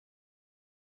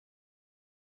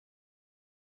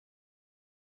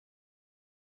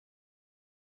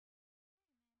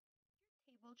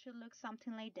table should look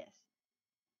something like this,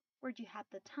 where you have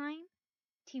the time,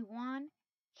 T1,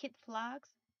 heat flux,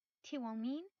 T1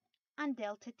 mean, and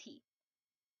delta T.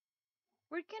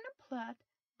 We're going to plot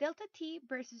delta T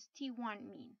versus T1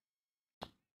 mean.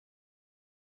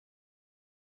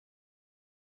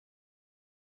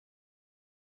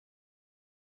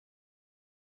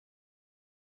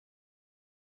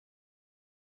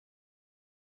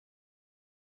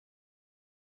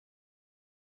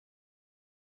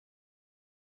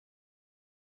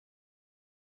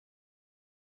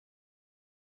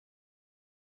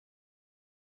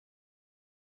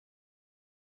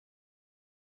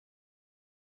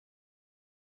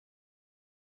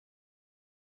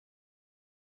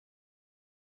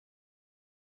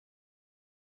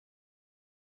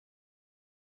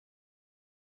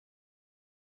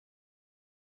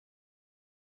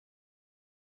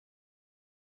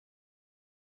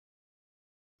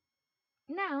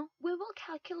 Now we will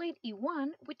calculate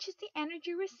E1, which is the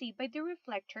energy received by the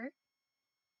reflector,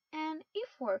 and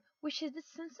E4, which is the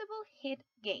sensible heat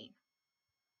gain.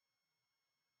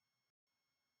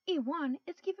 E1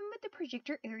 is given by the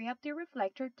projector area of the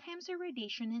reflector times the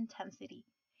radiation intensity.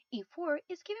 E4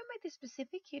 is given by the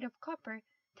specific heat of copper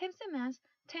times the mass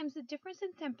times the difference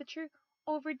in temperature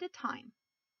over the time.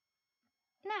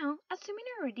 Now, assuming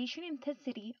a radiation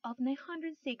intensity of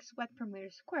 906 watts per meter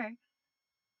squared,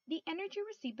 the energy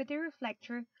received by the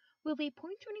reflector will be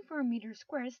 0.24 meters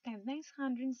squared times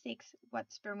 906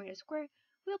 watts per meter squared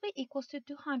will be equals to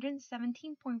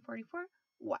 217.44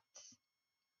 watts.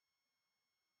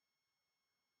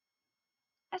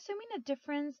 Assuming a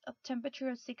difference of temperature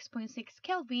of 6.6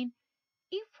 Kelvin,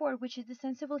 E4, which is the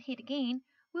sensible heat gain,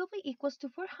 will be equals to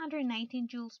 419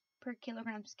 joules per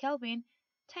kilograms Kelvin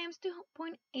times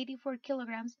 2.84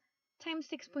 kilograms times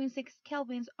 6.6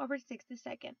 kelvins over 60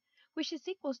 seconds, which is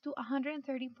equals to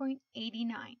 130.89.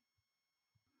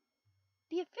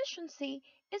 The efficiency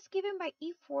is given by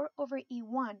E4 over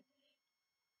E1,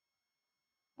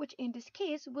 which in this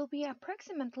case will be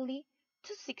approximately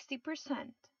to 60%.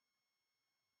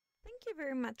 Thank you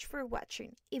very much for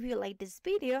watching. If you like this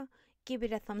video, give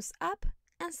it a thumbs up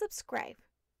and subscribe.